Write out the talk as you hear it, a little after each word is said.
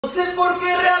sé por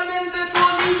qué realmente tú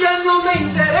a mí ya no me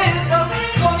interesas.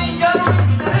 Tú a mí ya no me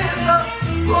interesas.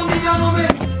 Tú a mí ya no me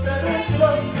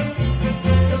interesas.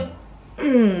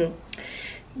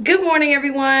 Good morning,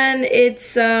 everyone.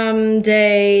 It's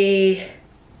day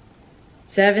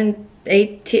 7,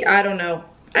 8, I don't know.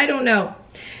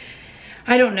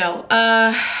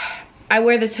 I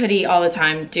wear this hoodie all the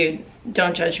time, dude.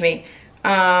 Don't judge me.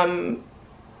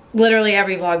 Literally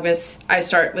every Vlogmas I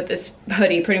start with this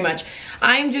hoodie pretty much.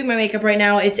 I'm doing my makeup right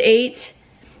now. It's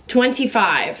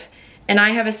 8:25 and I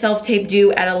have a self-tape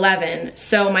due at 11.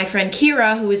 So my friend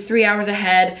Kira, who is 3 hours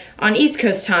ahead on East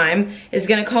Coast time, is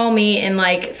gonna call me in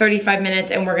like 35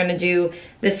 minutes and we're gonna do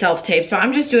the self-tape. So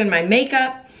I'm just doing my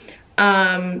makeup.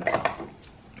 And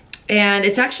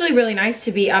it's actually really nice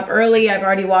to be up early. I've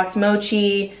already walked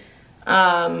Mochi.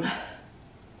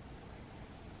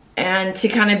 And to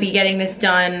kind of be getting this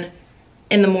done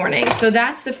in the morning. So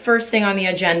that's the first thing on the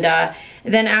agenda.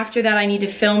 Then after that, I need to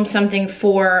film something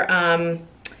for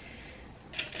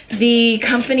the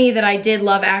company that I did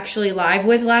Love Actually Live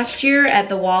with last year at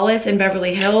the Wallace in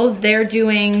Beverly Hills. They're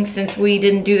doing, since we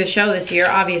didn't do the show this year,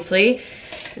 obviously,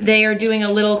 they are doing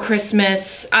a little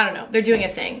Christmas, I don't know, they're doing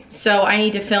a thing. So I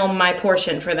need to film my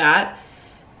portion for that.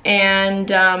 And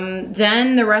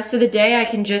then the rest of the day I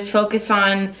can just focus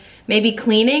on maybe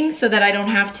cleaning so that I don't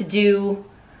have to do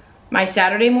my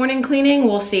Saturday morning cleaning.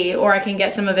 We'll see. Or I can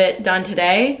get some of it done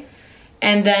today.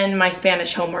 And then my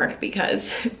Spanish homework,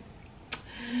 because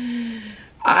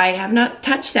I have not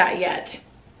touched that yet.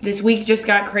 This week just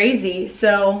got crazy.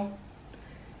 So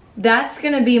that's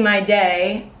gonna be my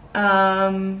day.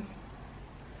 Nothing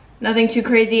too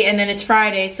crazy. And then it's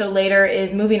Friday, so later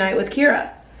is movie night with Kira.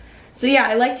 So yeah,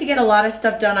 I like to get a lot of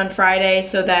stuff done on Friday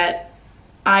so that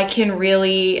I can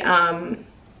really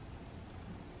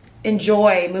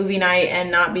enjoy movie night and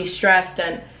not be stressed,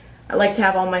 and I like to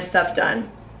have all my stuff done.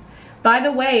 By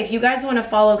the way, if you guys want to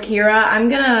follow Kira, I'm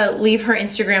gonna leave her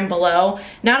Instagram below.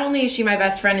 Not only is she my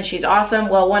best friend and she's awesome,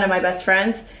 well, one of my best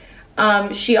friends,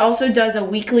 she also does a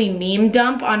weekly meme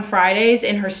dump on Fridays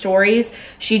in her stories.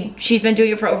 She's been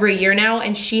doing it for over a year now,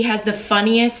 and she has the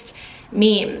funniest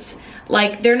memes.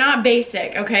 Like, they're not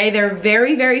basic, okay? They're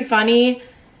very, very funny.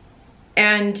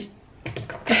 And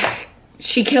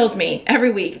she kills me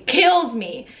every week, kills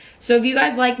me. So if you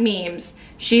guys like memes,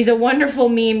 she's a wonderful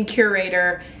meme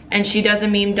curator and she does a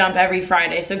meme dump every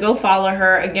Friday. So go follow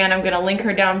her. Again, I'm gonna link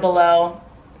her down below.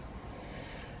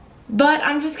 But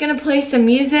I'm just gonna play some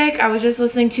music. I was just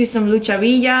listening to some Lucha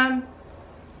Villa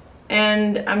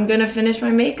and I'm gonna finish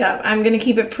my makeup. I'm gonna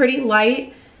keep it pretty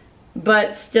light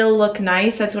but still look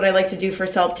nice. That's what I like to do for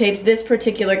self-tapes. This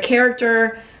particular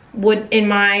character would, in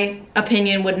my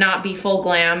opinion, would not be full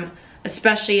glam,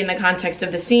 especially in the context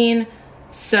of the scene.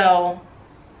 So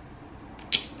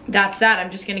that's that.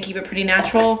 I'm just gonna keep it pretty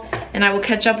natural and I will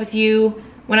catch up with you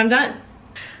when I'm done.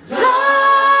 Love, love,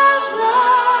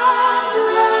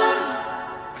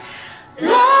 love,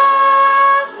 love.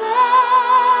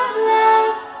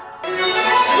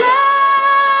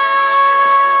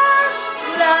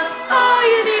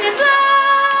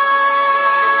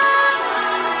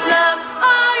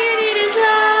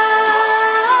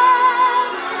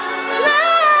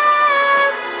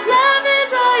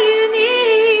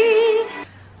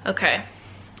 Okay,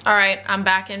 all right, I'm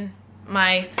back in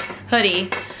my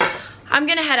hoodie. I'm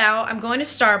gonna head out. I'm going to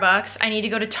Starbucks. I need to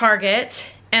go to Target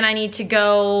and I need to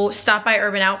go stop by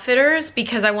Urban Outfitters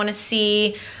because I want to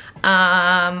see,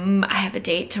 I have a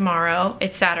date tomorrow.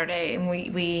 It's Saturday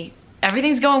and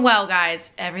everything's going well,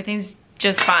 guys. Everything's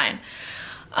just fine.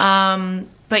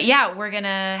 But yeah, we're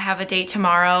gonna have a date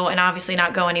tomorrow and obviously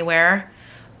not go anywhere.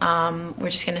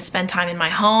 We're just gonna spend time in my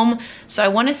home. So I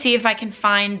wanna see if I can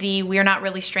find the We're Not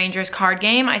Really Strangers card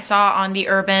game. I saw on the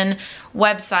Urban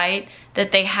website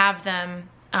that they have them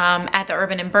at the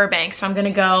Urban in Burbank. So I'm gonna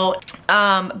go.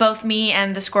 Both me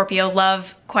and the Scorpio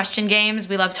love question games.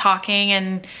 We love talking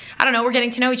and I don't know, we're getting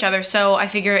to know each other. So I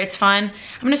figure it's fun.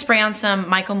 I'm gonna spray on some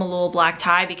Michael Malul black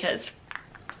tie because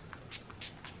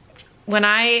when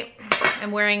I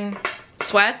am wearing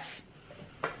sweats,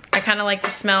 I kinda like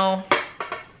to smell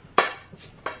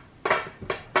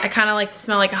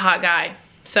like a hot guy.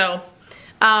 So,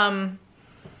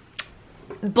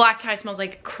 black tie smells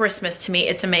like Christmas to me.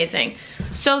 It's amazing.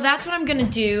 So that's what I'm gonna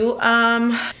do.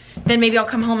 Then maybe I'll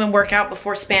come home and work out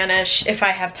before Spanish if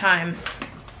I have time.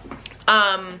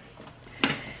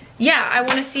 Yeah, I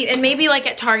wanna see, and maybe like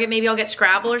at Target, maybe I'll get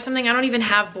Scrabble or something. I don't even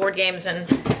have board games and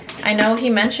I know he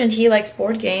mentioned he likes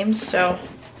board games, so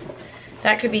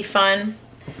that could be fun.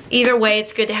 Either way,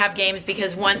 it's good to have games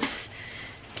because once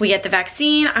we get the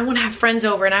vaccine, I want to have friends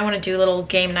over and I want to do little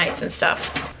game nights and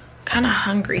stuff. Kind of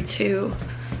hungry too.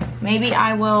 maybe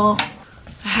I will.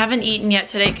 I haven't eaten yet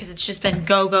today because it's just been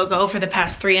go, go, go for the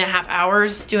past 3.5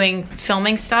 hours doing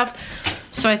filming stuff.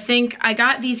 So I think I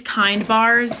got these Kind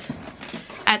bars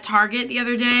at Target the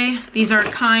other day. These are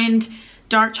Kind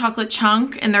dark chocolate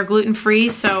chunk and they're gluten-free,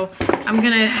 so I'm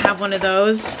gonna have one of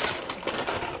those.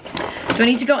 Do I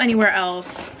need to go anywhere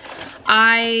else?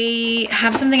 I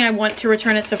have something I want to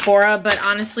return at Sephora, but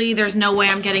honestly, there's no way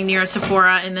I'm getting near a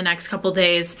Sephora in the next couple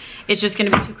days. It's just gonna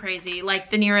be too crazy.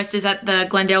 Like, the nearest is at the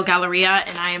Glendale Galleria,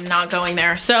 and I am not going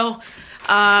there. So, oh,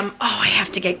 I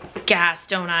have to get gas,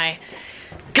 don't I?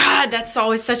 God, that's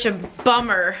always such a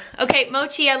bummer. Okay,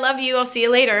 Mochi, I love you. I'll see you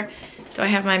later. Do I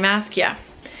have my mask? Yeah.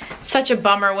 Such a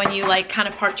bummer when you like kind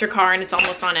of parked your car and it's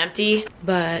almost on empty.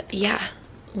 But yeah,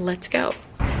 let's go.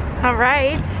 All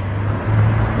right,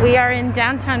 we are in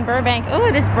downtown Burbank. Oh,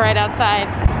 it is bright outside.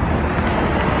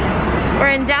 We're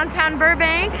in downtown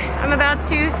Burbank. I'm about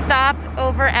to stop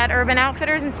over at Urban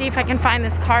Outfitters and see if I can find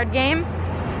this card game.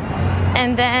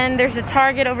 And then there's a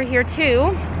Target over here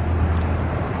too.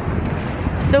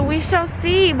 So we shall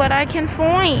see what I can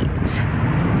find.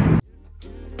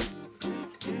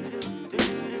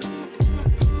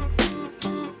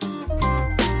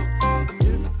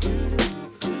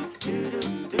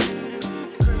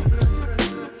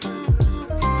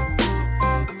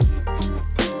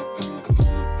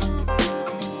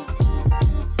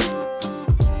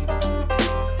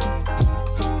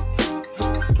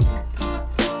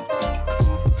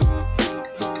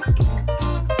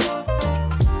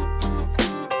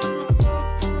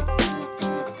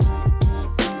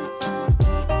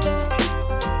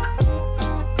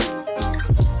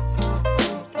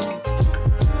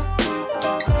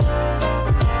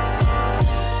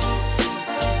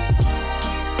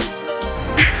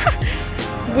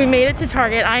 We made it to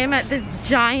Target. I am at this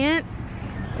giant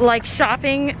like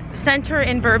shopping center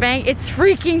in Burbank. It's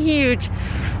freaking huge.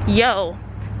 Yo,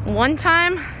 one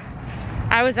time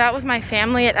I was out with my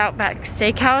family at Outback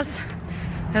Steakhouse.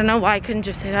 I don't know why I couldn't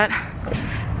just say that.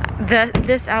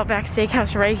 This Outback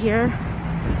Steakhouse right here.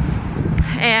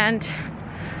 And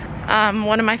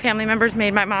one of my family members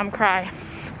made my mom cry.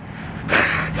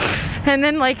 And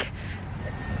then like,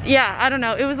 yeah, I don't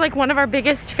know. It was like one of our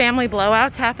biggest family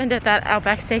blowouts happened at that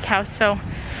Outback Steakhouse. So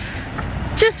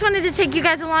just wanted to take you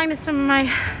guys along to some of my,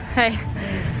 hey.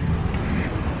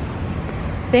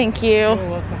 Thank you. You're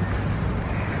welcome.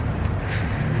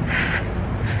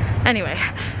 Anyway,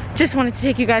 just wanted to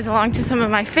take you guys along to some of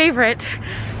my favorite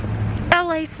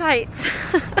LA sites.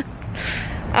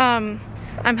 I'm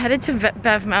headed to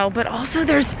BevMo, but also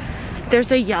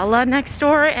there's a Yalla next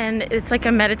door, and it's like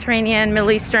a Mediterranean,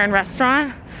 Middle Eastern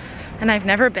restaurant, and I've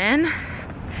never been,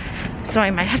 so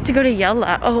I might have to go to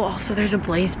Yalla. Oh, also there's a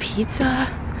Blaze Pizza.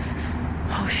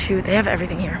 Oh shoot, they have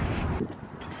everything here.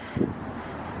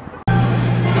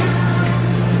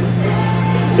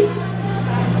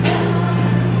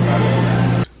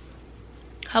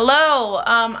 Hello,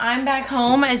 I'm back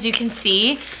home, as you can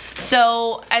see.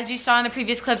 So as you saw in the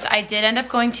previous clips, I did end up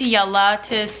going to Yalla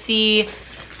to see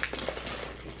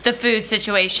the food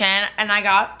situation, and I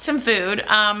got some food.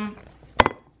 I'm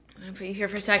gonna put you here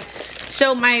for a sec.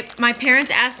 So my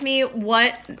parents asked me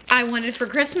what I wanted for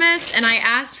Christmas, and I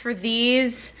asked for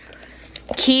these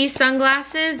Key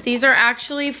sunglasses. These are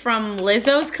actually from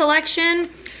Lizzo's collection,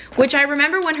 which I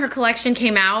remember when her collection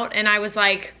came out, and I was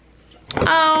like,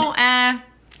 oh, I'm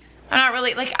not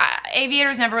really, like,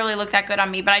 aviators never really looked that good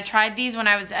on me, but I tried these when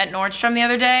I was at Nordstrom the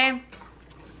other day,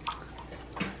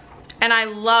 and I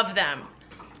love them.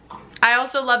 I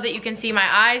also love that you can see my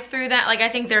eyes through that. Like, I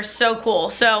think they're so cool.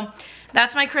 So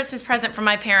that's my Christmas present from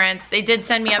my parents. They did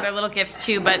send me other little gifts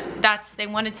too, but they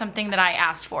wanted something that I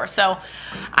asked for. So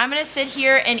I'm gonna sit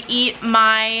here and eat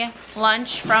my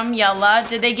lunch from Yalla.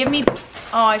 Did they give me,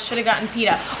 oh, I should have gotten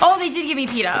pita. Oh, they did give me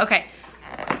pita, okay.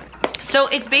 So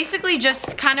it's basically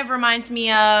just kind of reminds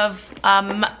me of,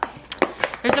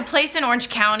 there's a place in Orange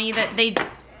County that they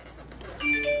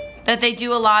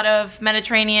do a lot of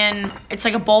Mediterranean, it's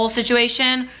like a bowl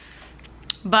situation,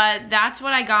 but that's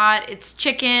what I got. It's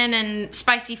chicken and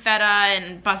spicy feta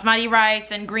and basmati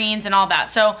rice and greens and all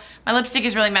that. So my lipstick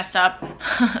is really messed up.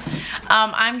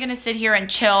 I'm gonna sit here and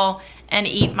chill and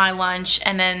eat my lunch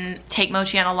and then take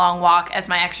Mochi on a long walk as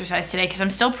my exercise today, because I'm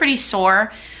still pretty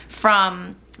sore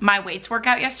from my weights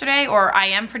workout yesterday, or I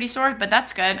am pretty sore, but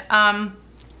that's good.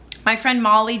 My friend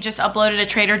Molly just uploaded a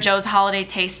Trader Joe's holiday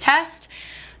taste test,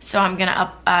 so I'm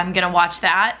gonna watch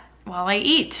that while I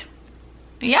eat.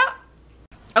 Yeah.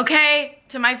 Okay,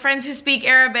 to my friends who speak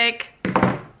Arabic,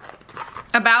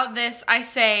 about this I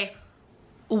say,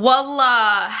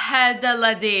 Wallah hada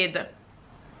ladid.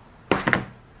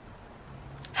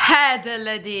 Hada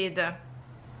ladid.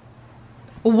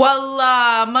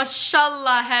 Wallah,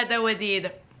 mashallah, hada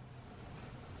wadid.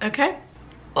 Okay.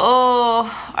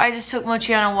 Oh, I just took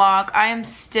Mochi on a walk. I am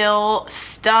still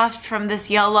stuffed from this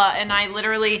yalla, and I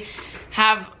literally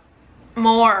have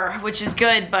more, which is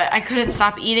good, but I couldn't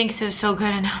stop eating because it was so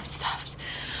good, and now I'm stuffed.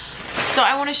 So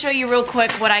I want to show you real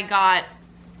quick what I got.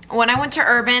 When I went to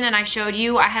Urban and I showed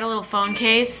you, I had a little phone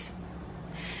case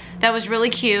that was really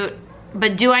cute,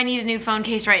 but do I need a new phone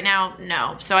case right now?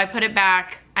 No. So I put it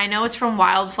back. I know it's from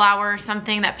Wildflower or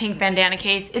something, that pink bandana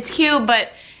case. It's cute,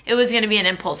 but it was gonna be an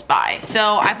impulse buy,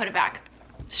 so I put it back.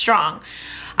 Strong.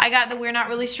 I got the We're Not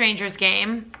Really Strangers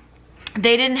game.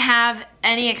 They didn't have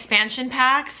any expansion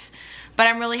packs, but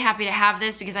I'm really happy to have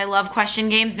this because I love question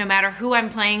games no matter who I'm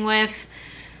playing with.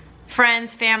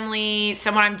 Friends, family,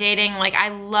 someone I'm dating. Like, I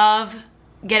love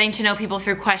getting to know people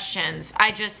through questions.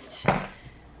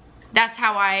 That's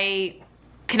how I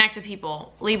connect with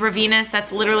people. Libra Venus,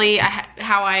 that's literally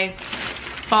how I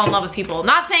fall in love with people.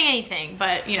 Not saying anything,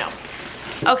 but you know.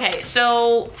 Okay,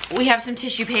 so we have some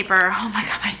tissue paper. Oh my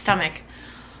God, my stomach.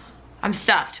 I'm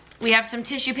stuffed. We have some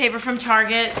tissue paper from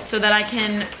Target so that I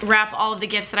can wrap all of the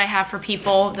gifts that I have for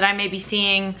people that I may be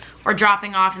seeing or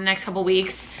dropping off in the next couple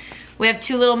weeks. We have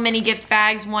 2 little mini gift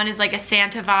bags. One is like a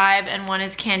Santa vibe and one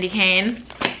is candy cane.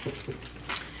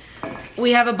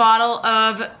 We have a bottle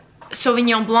of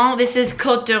Sauvignon Blanc. This is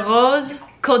Côte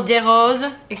des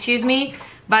Roses, excuse me,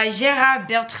 by Gérard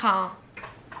Bertrand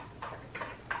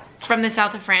from the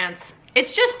south of France.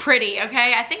 It's just pretty,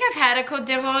 okay? I think I've had a Côte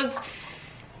des Roses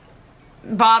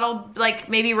bottle, like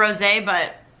maybe rosé,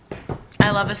 but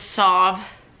I love a Sauve.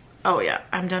 Oh yeah,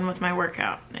 I'm done with my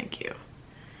workout. Thank you.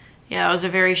 Yeah, it was a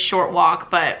very short walk,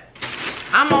 but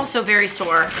I'm also very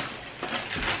sore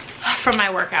from my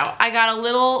workout. I got a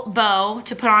little bow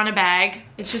to put on a bag.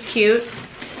 It's just cute.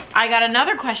 I got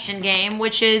another question game,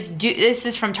 which is, this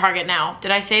is from Target now.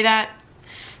 Did I say that?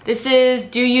 This is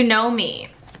Do You Know Me?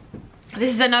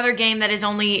 This is another game that is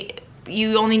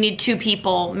you only need 2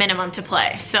 people minimum to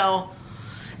play. So,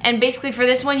 and basically for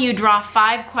this one, you draw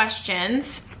 5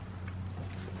 questions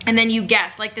and then you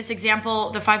guess. Like this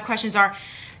example, the 5 questions are,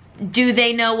 do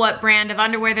they know what brand of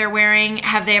underwear they're wearing?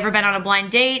 Have they ever been on a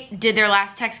blind date? Did their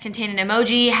last text contain an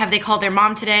emoji? Have they called their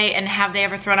mom today? And have they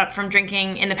ever thrown up from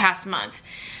drinking in the past month?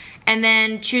 And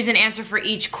then choose an answer for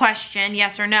each question,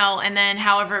 yes or no, and then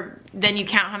then you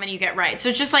count how many you get right. So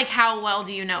it's just like, how well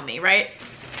do you know me, right?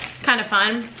 Kind of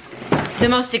fun. The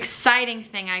most exciting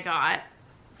thing I got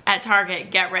at Target,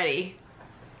 get ready.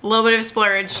 A little bit of a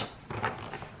splurge.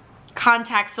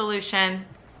 Contact solution.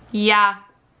 Yeah.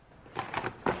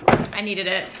 I needed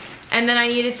it. And then I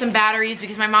needed some batteries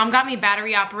because my mom got me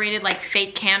battery operated like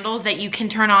fake candles that you can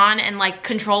turn on and like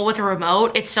control with a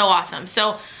remote. It's so awesome.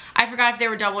 So I forgot if they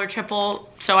were double or triple,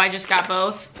 so I just got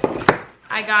both.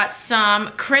 I got some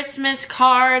Christmas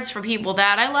cards for people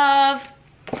that I love.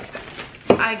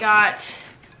 I got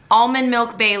almond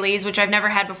milk Baileys, which I've never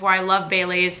had before. I love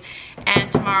Baileys.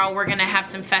 And tomorrow we're gonna have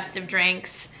some festive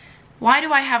drinks. Why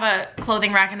do I have a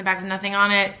clothing rack in the back with nothing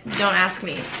on it? Don't ask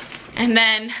me. And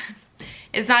then,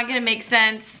 it's not gonna make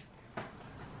sense,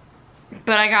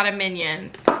 but I got a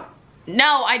Minion.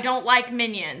 No, I don't like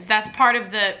Minions. That's part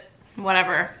of the,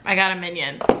 whatever, I got a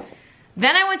Minion.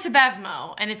 Then I went to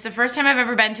Bevmo, and it's the first time I've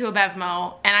ever been to a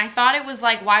Bevmo, and I thought it was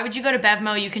like, why would you go to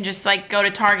Bevmo? You can just like go to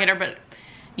Target but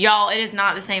y'all, it is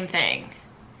not the same thing.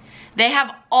 They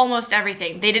have almost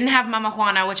everything. They didn't have Mama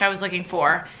Juana, which I was looking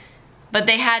for, but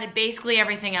they had basically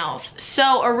everything else.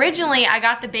 So originally I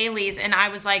got the Baileys and I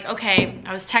was like, okay,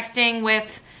 I was texting with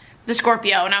the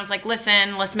Scorpio and I was like,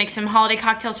 listen, let's make some holiday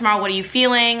cocktails tomorrow. What are you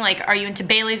feeling? Like, are you into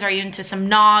Baileys? Are you into some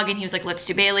Nog? And he was like, let's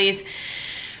do Baileys.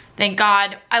 Thank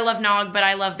God. I love Nog, but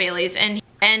I love Baileys.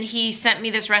 And he sent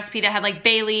me this recipe that had like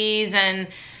Baileys and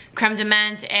creme de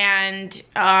menthe and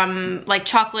like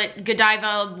chocolate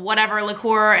Godiva, whatever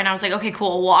liqueur. And I was like, okay,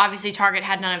 cool. Well, obviously Target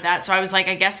had none of that. So I was like,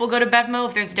 I guess we'll go to Bevmo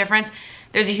if there's a difference.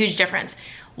 There's a huge difference.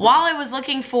 While I was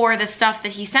looking for the stuff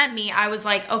that he sent me, I was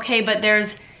like, okay, but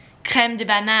there's creme de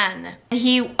banane. And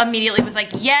he immediately was like,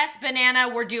 yes, banana,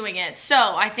 we're doing it. So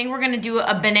I think we're gonna do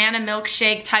a banana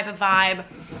milkshake type of vibe.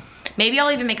 Maybe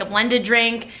I'll even make a blended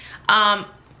drink.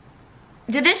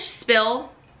 Did this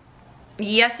spill?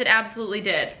 Yes, it absolutely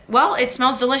did. Well, it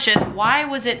smells delicious. Why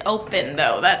was it open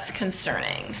though? That's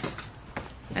concerning.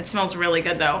 It smells really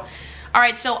good though. All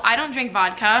right, so I don't drink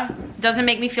vodka. Doesn't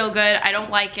make me feel good. I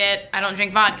don't like it. I don't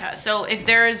drink vodka. So if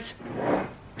there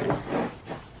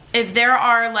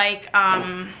are like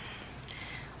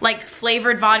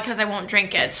flavored vodkas, I won't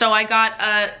drink it. So I got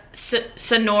a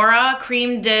Sonora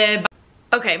creme de...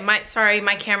 Okay, sorry,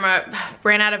 my camera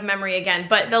ran out of memory again.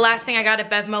 But the last thing I got at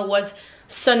Bevmo was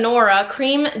Sonora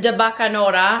Creme de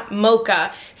Bacanora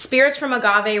Mocha. Spirits from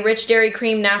agave, rich dairy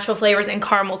cream, natural flavors, and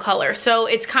caramel color. So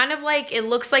it's kind of like, it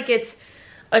looks like it's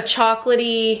a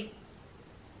chocolatey,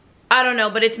 I don't know,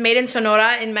 but it's made in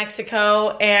Sonora in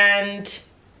Mexico, and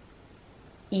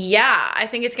yeah, I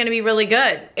think it's gonna be really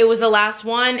good. It was the last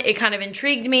one. It kind of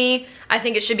intrigued me. I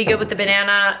think it should be good with the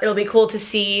banana. It'll be cool to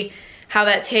see how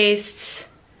that tastes.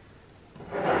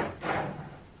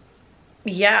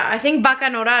 Yeah, I think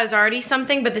Bacanora is already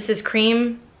something, but this is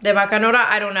Creme de Bacanora.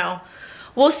 I don't know.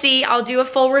 We'll see. I'll do a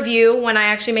full review when I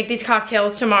actually make these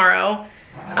cocktails tomorrow.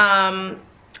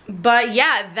 But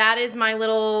yeah, that is my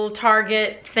little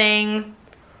Target thing.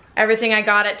 Everything I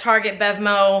got at Target,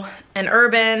 Bevmo, and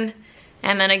Urban.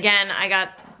 And then again, I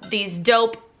got these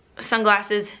dope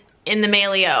sunglasses in the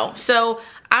Mailio. So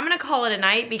I'm gonna call it a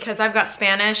night because I've got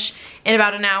Spanish in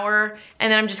about an hour,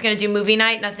 and then I'm just gonna do movie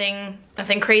night, nothing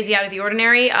crazy out of the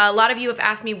ordinary. A lot of you have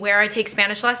asked me where I take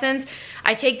Spanish lessons.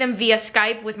 I take them via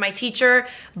Skype with my teacher,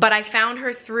 but I found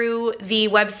her through the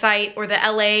website or the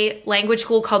LA language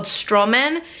school called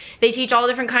Stroman. They teach all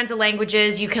different kinds of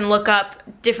languages. You can look up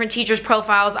different teachers'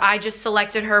 profiles. I just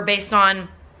selected her based on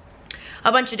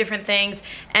a bunch of different things,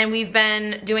 and we've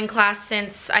been doing class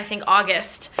since I think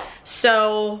August.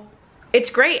 So it's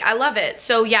great, I love it.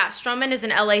 So yeah, Stroman is an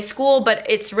LA school, but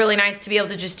it's really nice to be able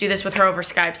to just do this with her over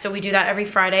Skype. So we do that every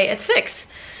Friday at 6.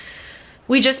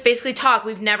 We just basically talk.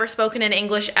 We've never spoken in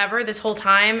English ever this whole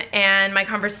time, and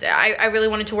I really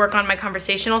wanted to work on my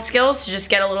conversational skills to just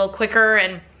get a little quicker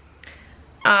and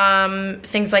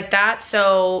things like that.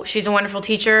 So she's a wonderful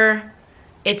teacher.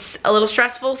 It's a little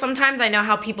stressful sometimes. I know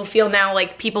how people feel now,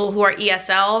 like people who are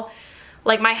ESL.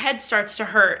 Like my head starts to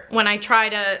hurt when I try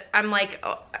to, I'm like,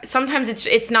 oh, sometimes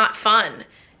it's not fun.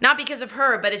 Not because of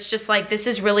her, but it's just like, this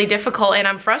is really difficult and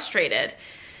I'm frustrated.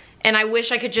 And I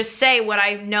wish I could just say what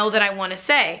I know that I want to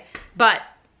say, but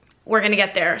we're gonna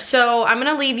get there. So I'm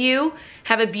gonna leave you.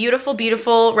 Have a beautiful,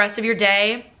 beautiful rest of your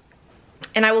day.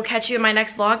 And I will catch you in my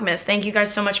next Vlogmas. Thank you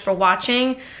guys so much for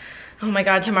watching. Oh my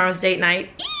God, tomorrow's date night.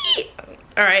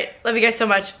 All right, love you guys so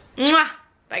much. Mwah!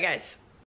 Bye guys.